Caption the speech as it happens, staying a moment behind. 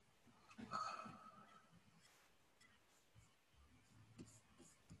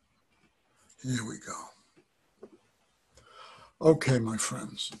Here we go. Okay, my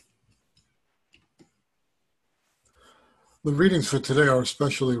friends. The readings for today are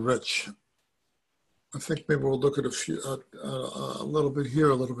especially rich. I think maybe we'll look at a little bit here,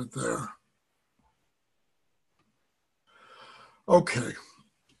 a little bit there. Okay.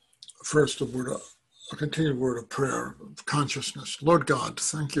 First, a continued word of prayer, of consciousness. Lord God,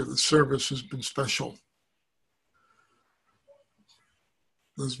 thank you. The service has been special.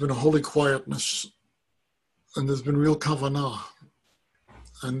 There's been a holy quietness, and there's been real kavanah.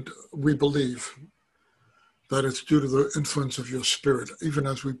 And we believe that it's due to the influence of your spirit, even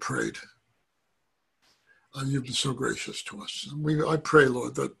as we prayed. You've been so gracious to us. And I pray,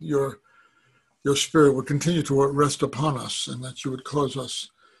 Lord, that your spirit would continue to rest upon us, and that you would cause us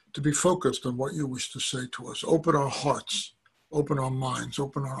to be focused on what you wish to say to us. Open our hearts, open our minds,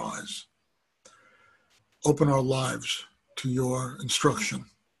 open our eyes, open our lives to your instruction.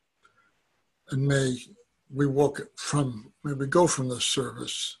 And may we go from this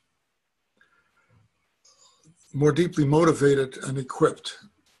service more deeply motivated and equipped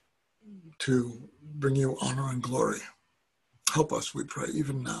to bring you honor and glory. Help us, we pray,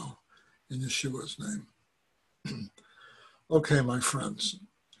 even now, in Yeshua's name. Okay, my friends.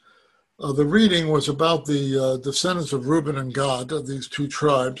 The reading was about the descendants of Reuben and Gad, these two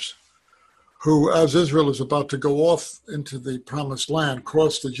tribes, who, as Israel is about to go off into the promised land,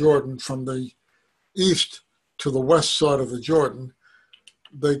 cross the Jordan from the east to the west side of the Jordan.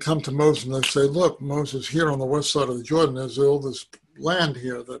 They come to Moses and they say, look, Moses, here on the west side of the Jordan, there's all this land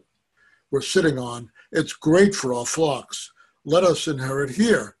here that we're sitting on. It's great for our flocks. Let us inherit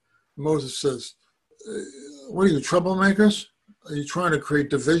here. Moses says, what are you, troublemakers? Are you trying to create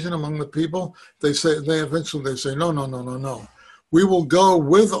division among the people? They eventually say, no. We will go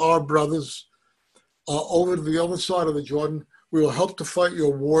with our brothers over to the other side of the Jordan. We will help to fight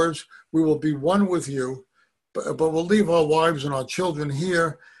your wars. We will be one with you, but we'll leave our wives and our children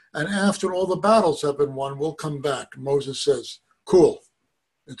here. And after all the battles have been won, we'll come back. Moses says, cool,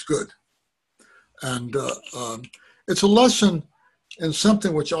 it's good. And it's a lesson in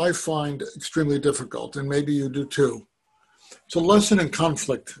something which I find extremely difficult, and maybe you do too. It's a lesson in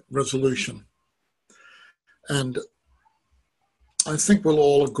conflict resolution. And I think we'll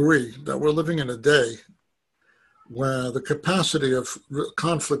all agree that we're living in a day where the capacity of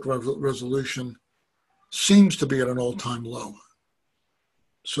conflict resolution seems to be at an all-time low.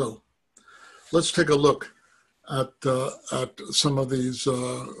 So let's take a look at some of these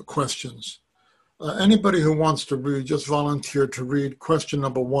questions. Anybody who wants to read, just volunteer to read question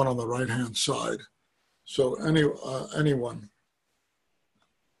number 1 on the right-hand side. So anyone.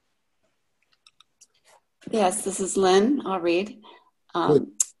 Yes, this is Lynn. I'll read.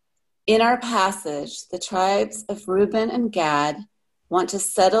 In our passage, the tribes of Reuben and Gad want to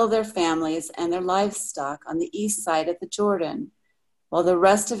settle their families and their livestock on the east side of the Jordan, while the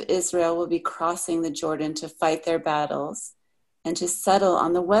rest of Israel will be crossing the Jordan to fight their battles and to settle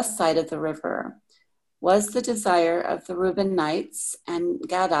on the west side of the river. Was the desire of the Reubenites and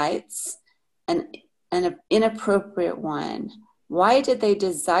Gadites an inappropriate one? Why did they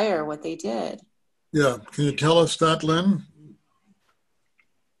desire what they did? Yeah, can you tell us that, Lynn?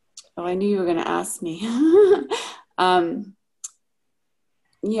 Oh, I knew you were going to ask me.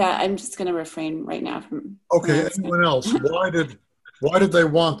 Yeah, I'm just going to refrain right now from. Okay, anyone else? Why did they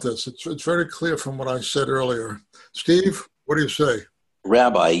want this? It's very clear from what I said earlier. Steve, what do you say?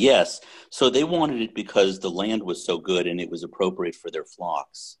 Rabbi, yes. So they wanted it because the land was so good and it was appropriate for their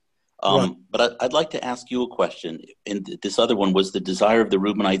flocks. Right. But I'd like to ask you a question. And this other one, was the desire of the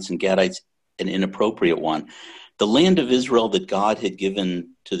Reubenites and Gadites an inappropriate one? The land of Israel that God had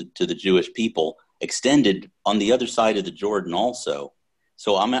given to the Jewish people extended on the other side of the Jordan also.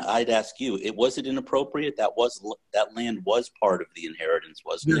 So I'd ask you, was it inappropriate? That land was part of the inheritance,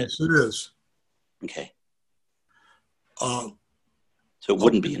 wasn't it? Yes, it is. Okay. So it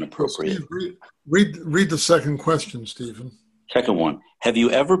wouldn't be inappropriate. Steve, read the second question, Stephen. Second one, have you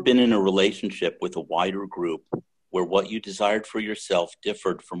ever been in a relationship with a wider group where what you desired for yourself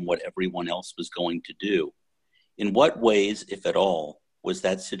differed from what everyone else was going to do? In what ways, if at all, was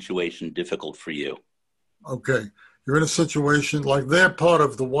that situation difficult for you? Okay. You're in a situation like they're part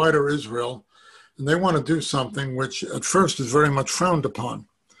of the wider Israel, and they want to do something which at first is very much frowned upon.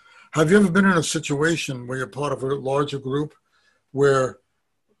 Have you ever been in a situation where you're part of a larger group where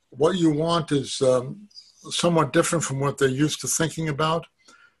what you want is somewhat different from what they're used to thinking about?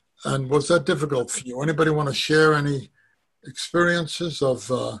 And was that difficult for you? Anybody want to share any experiences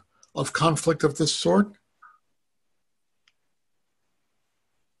of conflict of this sort?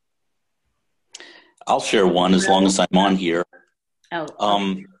 I'll share one as long as I'm on here.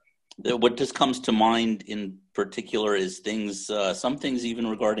 What just comes to mind in particular is things, some things even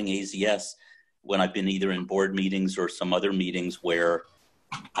regarding AZS, when I've been either in board meetings or some other meetings where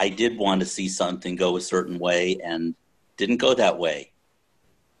I did want to see something go a certain way and didn't go that way.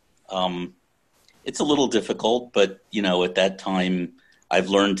 It's a little difficult, but, at that time, I've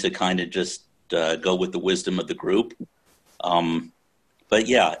learned to kind of just go with the wisdom of the group. But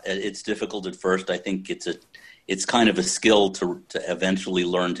yeah, it's difficult at first. I think it's kind of a skill to eventually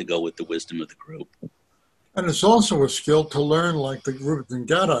learn to go with the wisdom of the group. And it's also a skill to learn, like the Reubenites and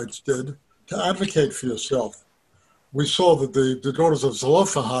Gadites did, to advocate for yourself. We saw that the daughters of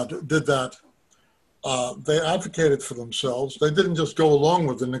Zelophehad did that. They advocated for themselves. They didn't just go along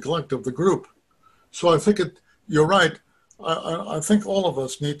with the neglect of the group. So I think you're right. I think all of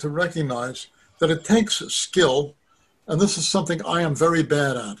us need to recognize that it takes skill, and this is something I am very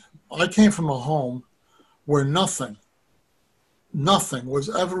bad at. I came from a home where nothing was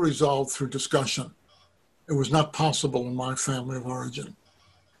ever resolved through discussion. It was not possible in my family of origin.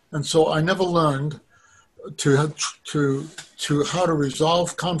 And so I never learned to how to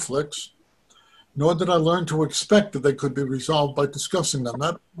resolve conflicts, nor did I learn to expect that they could be resolved by discussing them.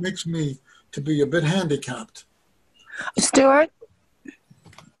 That makes me to be a bit handicapped. Stuart?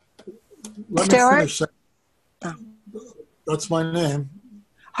 Let me finish. That's my name.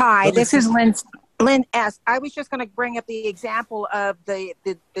 Hi, this is Lynn S. I was just going to bring up the example of the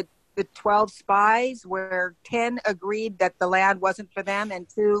 12 spies where 10 agreed that the land wasn't for them and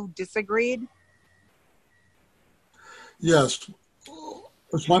 2 disagreed. Yes.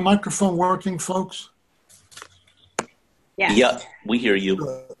 Is my microphone working, folks? Yes. Yeah, we hear you.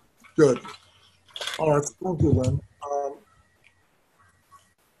 Good. All right, thank you, Lynn.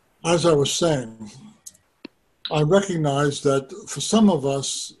 As I was saying, I recognize that for some of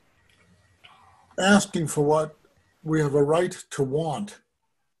us, asking for what we have a right to want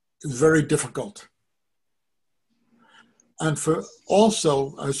is very difficult. And for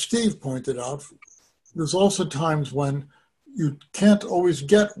also, as Steve pointed out, there's also times when you can't always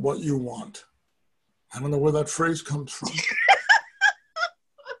get what you want. I don't know where that phrase comes from.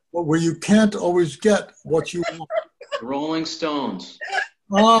 But where you can't always get what you want. The Rolling Stones.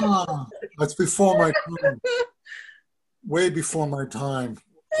 Ah, that's before my time. Way before my time.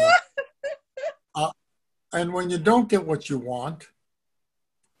 And when you don't get what you want,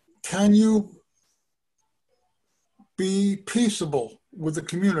 can you be peaceable with the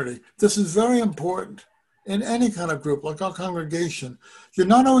community? This is very important in any kind of group, like our congregation. You're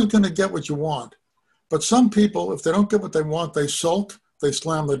not always going to get what you want, but some people, if they don't get what they want, they sulk, they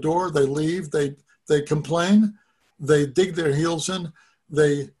slam the door, they leave, they complain, they dig their heels in,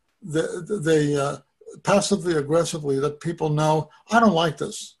 they passively aggressively let people know, I don't like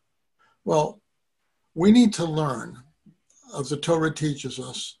this. Well, we need to learn, as the Torah teaches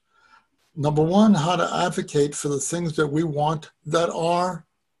us, number one, how to advocate for the things that we want that are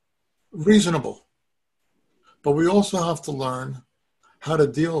reasonable. But we also have to learn how to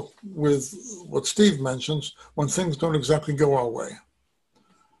deal with what Steve mentions when things don't exactly go our way.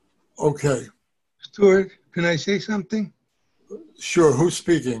 Okay. Stuart, can I say something? Sure. Who's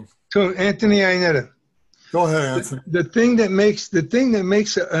speaking? So Anthony Ainetta. Go ahead, Anthony. The thing that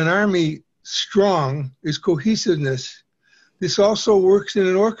makes an army strong is cohesiveness. This also works in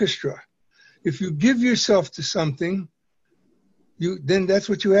an orchestra. If you give yourself to something, then that's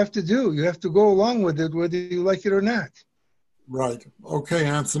what you have to do. You have to go along with it, whether you like it or not. Right. Okay,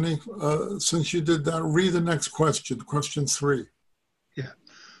 Anthony. Since you did that, read the next question, question 3. Yeah.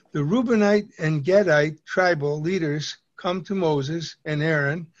 The Reubenite and Gadite tribal leaders come to Moses and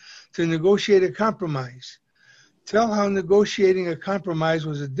Aaron to negotiate a compromise. Tell how negotiating a compromise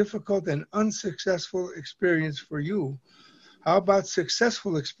was a difficult and unsuccessful experience for you. How about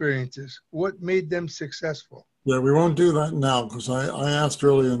successful experiences? What made them successful? Yeah, we won't do that now because I asked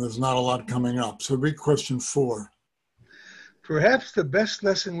earlier and there's not a lot coming up. So read question 4. Perhaps the best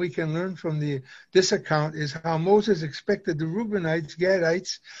lesson we can learn from this account is how Moses expected the Reubenites,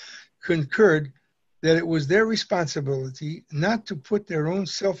 Gadites concurred that it was their responsibility not to put their own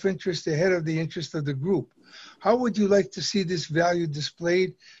self-interest ahead of the interest of the group. How would you like to see this value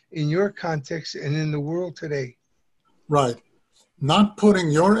displayed in your context and in the world today? Right. Not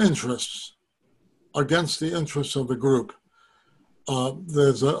putting your interests against the interests of the group.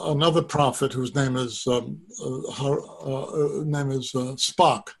 There's another prophet whose name is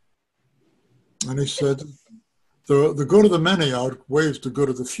Spock, and he said, "The good of the many outweighs the good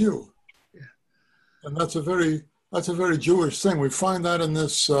of the few," yeah. And that's a very Jewish thing. We find that in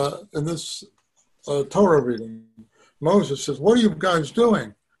this Torah reading. Moses says, "What are you guys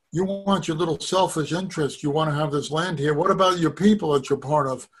doing? You want your little selfish interest. You want to have this land here. What about your people that you're part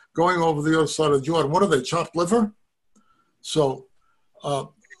of going over the other side of Jordan? What are they, chopped liver? So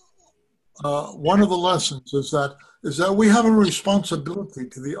one of the lessons is that we have a responsibility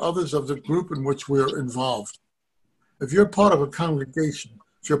to the others of the group in which we're involved. If you're part of a congregation,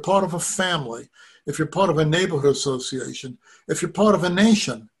 if you're part of a family, if you're part of a neighborhood association, if you're part of a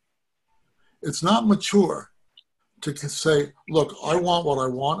nation, it's not mature to say, look, I want what I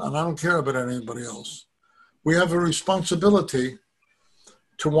want, and I don't care about anybody else. We have a responsibility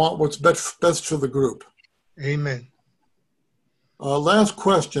to want what's best for the group. Amen. Last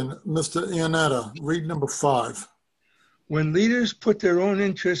question, Mr. Ionetta, read number 5. When leaders put their own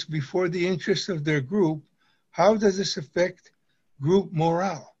interests before the interests of their group, how does this affect group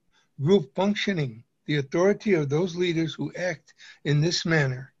morale, group functioning, the authority of those leaders who act in this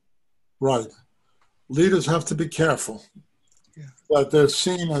manner? Right. Leaders have to be careful that they're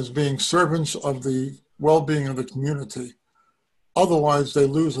seen as being servants of the well-being of the community. Otherwise, they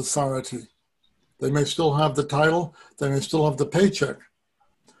lose authority. They may still have the title, they may still have the paycheck.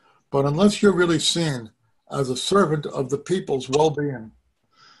 But unless you're really seen as a servant of the people's well-being,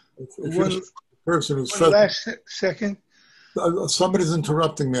 if you're the person who's fed... Last second. Somebody's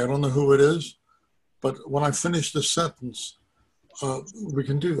interrupting me. I don't know who it is, but when I finish the sentence, we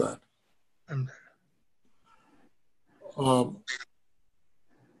can do that.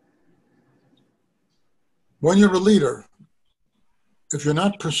 When you're a leader, if you're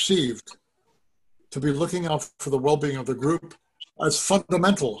not perceived to be looking out for the well-being of the group as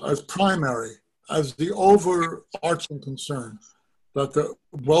fundamental, as primary, as the overarching concern, that the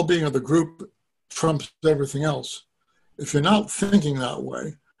well-being of the group trumps everything else, if you're not thinking that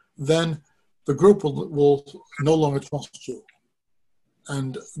way, then the group will no longer trust you.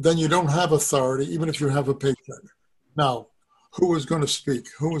 And then you don't have authority, even if you have a paycheck. Now, who is going to speak?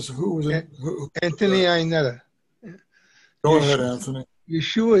 Anthony Ionetta. Go ahead, Anthony.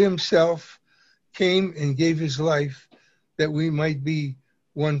 Yeshua himself came and gave his life that we might be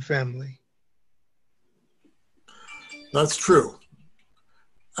one family. That's true.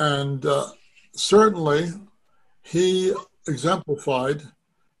 And certainly he exemplified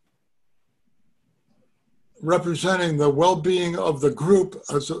representing the well-being of the group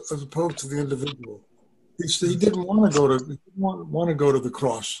as opposed to the individual. He didn't want to go to the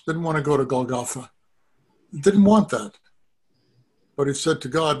cross, didn't want to go to Golgotha. He didn't want that. But he said to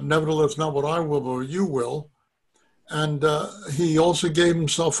God, nevertheless, not what I will, but what you will. And he also gave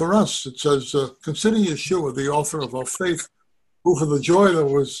himself for us. It says, consider Yeshua, the author of our faith, who for the joy that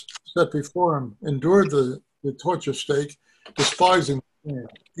was set before him endured the torture stake, despising sin.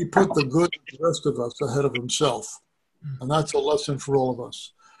 He put the good of the rest of us ahead of himself. And that's a lesson for all of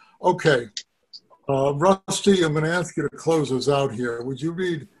us. Okay. Rusty, I'm going to ask you to close us out here. Would you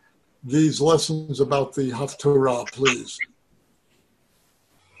read these lessons about the Haftorah, please?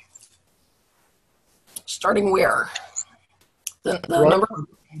 Starting where? The right. number?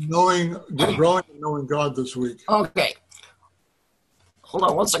 Growing and knowing God this week. Okay. Hold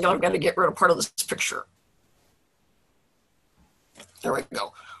on one second. I've got to get rid of part of this picture. There we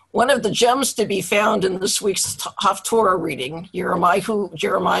go. One of the gems to be found in this week's Haftorah reading, Jeremiah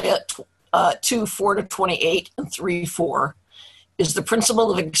 2, 4-28 and 3:4, is the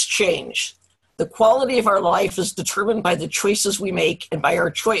principle of exchange. The quality of our life is determined by the choices we make, and by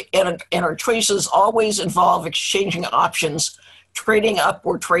our our choices always involve exchanging options, trading up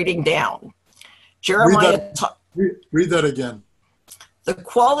or trading down. Jeremiah. Read that again. The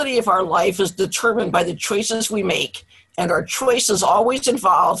quality of our life is determined by the choices we make, and our choices always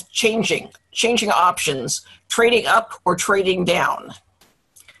involve changing options, trading up or trading down.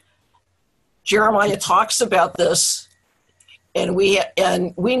 Jeremiah talks about this, and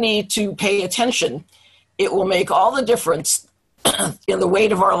we need to pay attention. It will make all the difference in the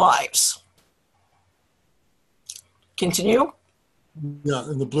weight of our lives. Continue? Yeah,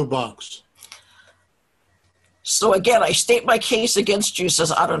 in the blue box. So again, I state my case against you,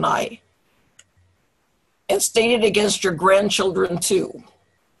 says Adonai, and state it against your grandchildren too.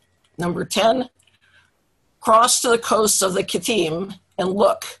 Number 10, cross to the coasts of the Kittim and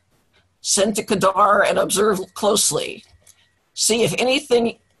look. Send to Kedar and observe closely. See if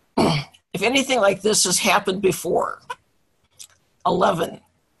anything like this has happened before. 11,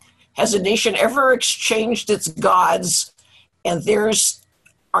 has a nation ever exchanged its gods, and theirs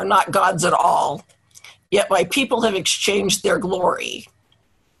are not gods at all? Yet my people have exchanged their glory.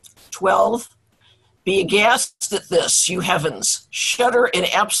 12, be aghast at this, you heavens. Shudder in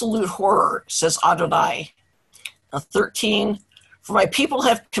absolute horror, says Adonai. 13, for my people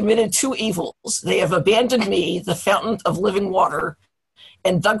have committed two evils. They have abandoned me, the fountain of living water,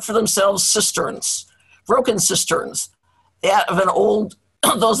 and dug for themselves cisterns, broken cisterns, that of an old,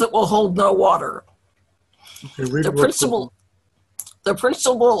 those that will hold no water. Okay, read The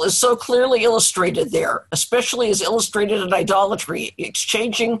principle is so clearly illustrated there, especially as illustrated in idolatry,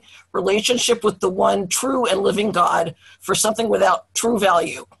 exchanging relationship with the one true and living God for something without true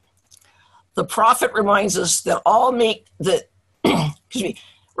value. The prophet reminds us that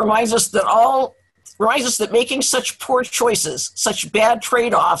making such poor choices, such bad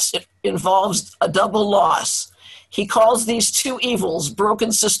trade-offs, it involves a double loss. He calls these two evils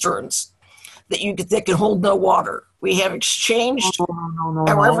broken cisterns that can hold no water. We have exchanged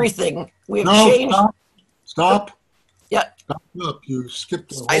our everything. We have changed. Stop. Yeah. Stop. You skipped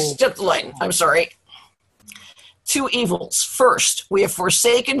the whole. I skipped the line. I'm sorry. Two evils. First, we have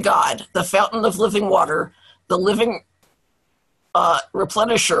forsaken God, the fountain of living water, the living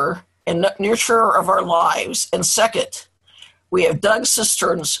replenisher and nurturer of our lives. And second, we have dug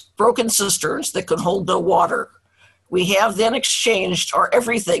cisterns, broken cisterns that could hold no water. We have then exchanged our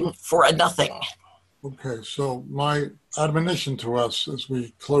everything for a nothing. Okay, so my admonition to us as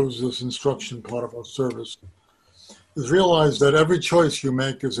we close this instruction part of our service is realize that every choice you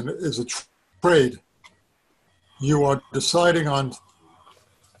make is a trade. You are deciding on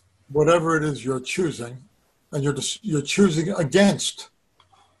whatever it is you're choosing, and you're choosing against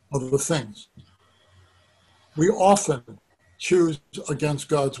other things. We often choose against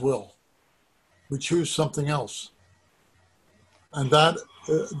God's will. We choose something else. And that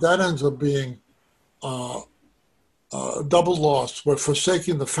ends up being double loss. We're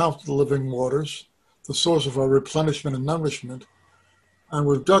forsaking the fountain of the living waters, the source of our replenishment and nourishment. And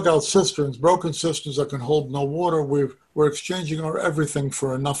we've dug out cisterns, broken cisterns that can hold no water. We're exchanging our everything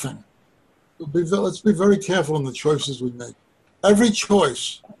for a nothing. Let's be very careful in the choices we make. Every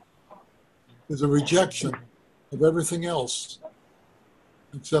choice is a rejection of everything else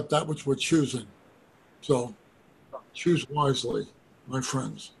except that which we're choosing. So choose wisely, my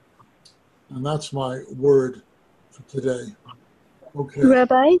friends. And that's my word for today. Okay.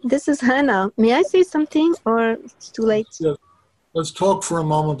 Rabbi, this is Hannah. May I say something, or it's too late? Yes. Let's talk for a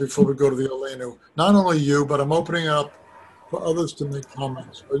moment before we go to the Olenu. Not only you, but I'm opening it up for others to make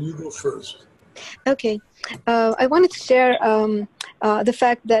comments. So you go first. Okay. I wanted to share the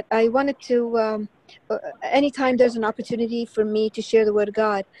fact that I wanted to, anytime there's an opportunity for me to share the word of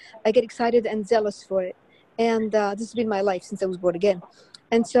God, I get excited and zealous for it. And this has been my life since I was born again.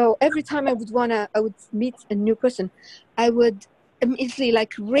 And so every time I would meet a new person, I would immediately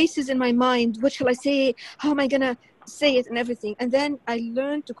races in my mind, what shall I say? How am I going to say it and everything? And then I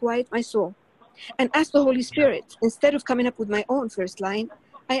learned to quiet my soul and ask the Holy Spirit. Instead of coming up with my own first line,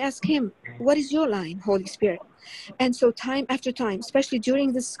 I ask him, what is your line, Holy Spirit? And so time after time, especially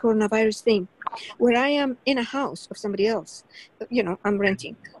during this coronavirus thing, where I am in a house of somebody else, I'm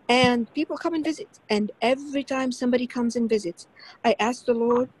renting, and people come and visit. And every time somebody comes and visits, I ask the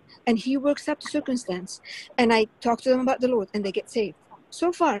Lord, and he works up the circumstance. And I talk to them about the Lord, and they get saved.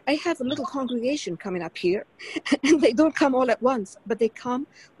 So far, I have a little congregation coming up here, and they don't come all at once, but they come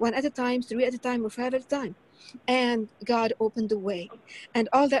one at a time, 3 at a time, or 5 at a time. And God opened the way. And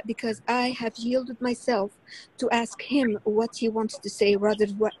all that because I have yielded myself to ask him what he wants to say rather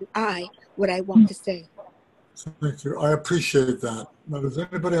than what I want to say. Thank you. I appreciate that. Now, does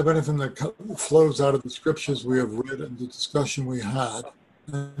anybody have anything that flows out of the scriptures we have read and the discussion we had?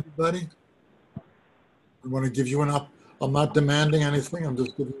 Anybody? I want to give you I'm not demanding anything. I'm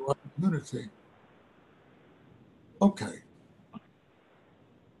just giving you opportunity. Okay.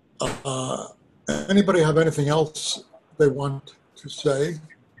 Anybody have anything else they want to say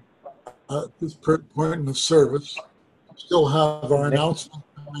at this point in the service? Still have our announcement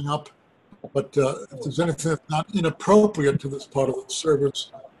coming up, but if there's anything that's not inappropriate to this part of the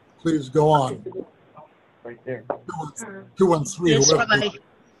service, please go on. Right there. 213. Yes, Rabbi.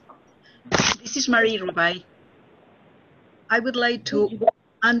 This is Marie, Rabbi. I would like to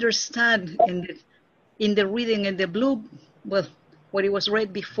understand in the reading in the blue, what it was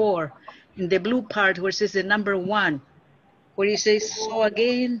read before, in the blue part where it says the number 1, where it says, so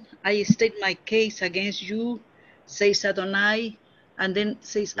again, I state my case against you, says Adonai, and then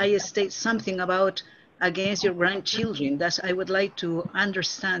says, I state something about against your grandchildren. I would like to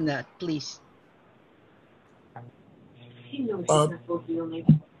understand that, please.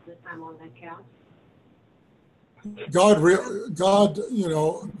 God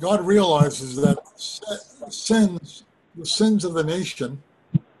realizes that the sins of the nation.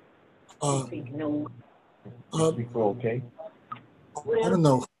 Okay. I don't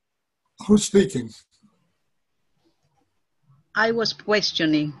know. Who's speaking? I was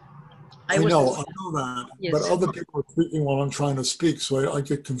questioning. I know that. Yes. But other people are speaking while I'm trying to speak, so I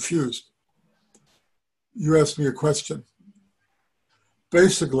get confused. You asked me a question.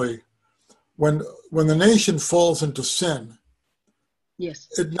 Basically, when the nation falls into sin, Yes.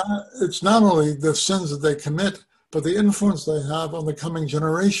 it's not only the sins that they commit, but the influence they have on the coming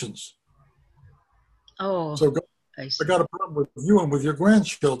generations. Oh, So I I got a problem with you and with your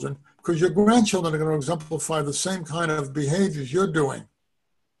grandchildren, because your grandchildren are going to exemplify the same kind of behaviors you're doing.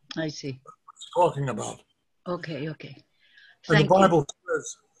 I see. Talking about. Okay, okay. And Thank the you. Bible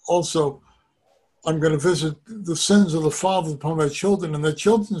says also, I'm going to visit the sins of the fathers upon their children and their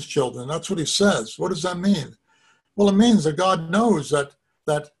children's children. That's what he says. What does that mean? Well, it means that God knows that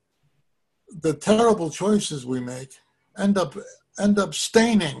the terrible choices we make end up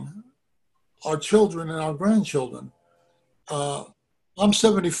staining our children and our grandchildren. I'm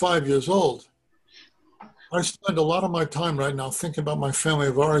 75 years old. I spend a lot of my time right now thinking about my family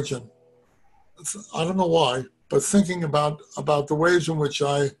of origin. I don't know why, but thinking about the ways in which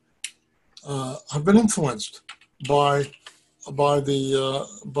I have been influenced by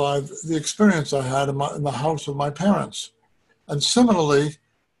the experience I had in the house of my parents. And similarly,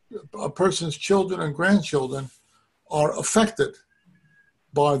 a person's children and grandchildren are affected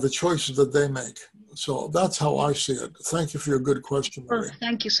by the choices that they make. So that's how I see it. Thank you for your good question, Mary. Oh,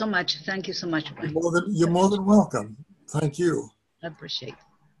 thank you so much. Thank you so much. You're more than welcome. Thank you. I appreciate it.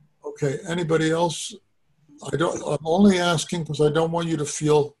 Okay, anybody else? I'm only asking because I don't want you to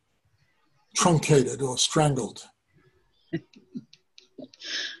feel truncated or strangled.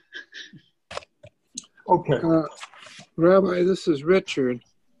 Okay. Rabbi, this is Richard.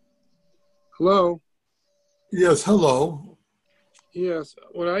 Hello? Yes, hello. Yes,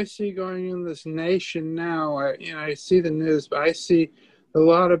 what I see going in this nation now, I see the news, but I see a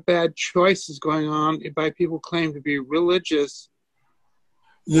lot of bad choices going on by people claiming to be religious.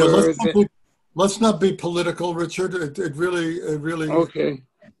 Yeah, let's not be political, Richard. It really okay.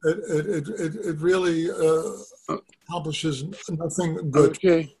 It really accomplishes nothing good.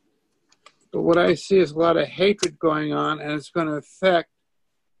 Okay, but what I see is a lot of hatred going on, and it's going to affect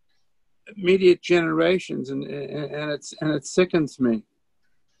immediate generations, and it sickens me.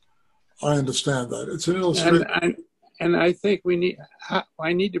 I understand that. It's an illustration. And I think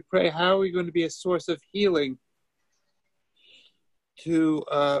I need to pray. How are we going to be a source of healing?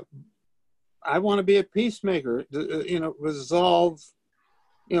 I want to be a peacemaker. Resolve.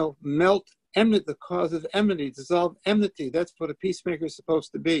 Melt enmity, the cause of enmity. Dissolve enmity. That's what a peacemaker is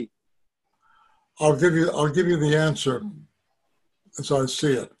supposed to be. I'll give you the answer as I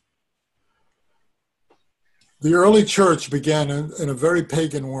see it. The early church began in a very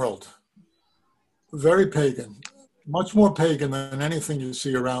pagan world, very pagan, much more pagan than anything you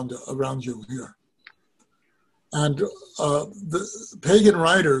see around you here. And the pagan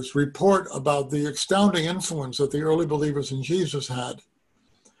writers report about the astounding influence that the early believers in Jesus had.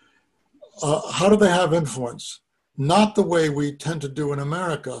 How do they have influence? Not the way we tend to do in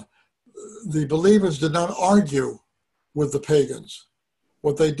America. The believers did not argue with the pagans.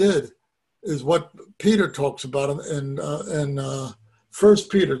 What they did is what Peter talks about in 1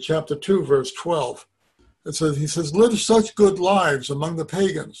 Peter chapter 2, verse 12. He says, live such good lives among the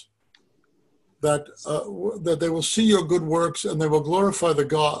pagans that they will see your good works and they will glorify the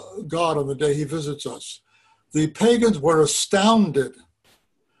God on the day he visits us. The pagans were astounded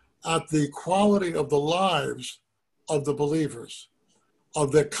at the quality of the lives of the believers,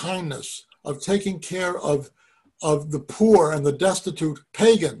 of their kindness, of taking care of the poor and the destitute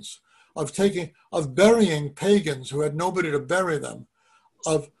pagans, of burying pagans who had nobody to bury them,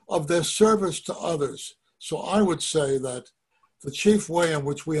 of their service to others. So I would say that the chief way in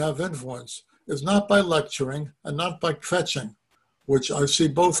which we have influence is not by lecturing and not by fetching, which I see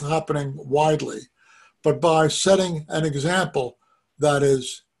both happening widely, but by setting an example that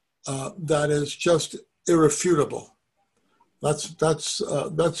is just irrefutable. That's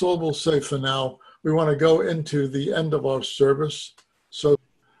all we'll say for now. We want to go into the end of our service. So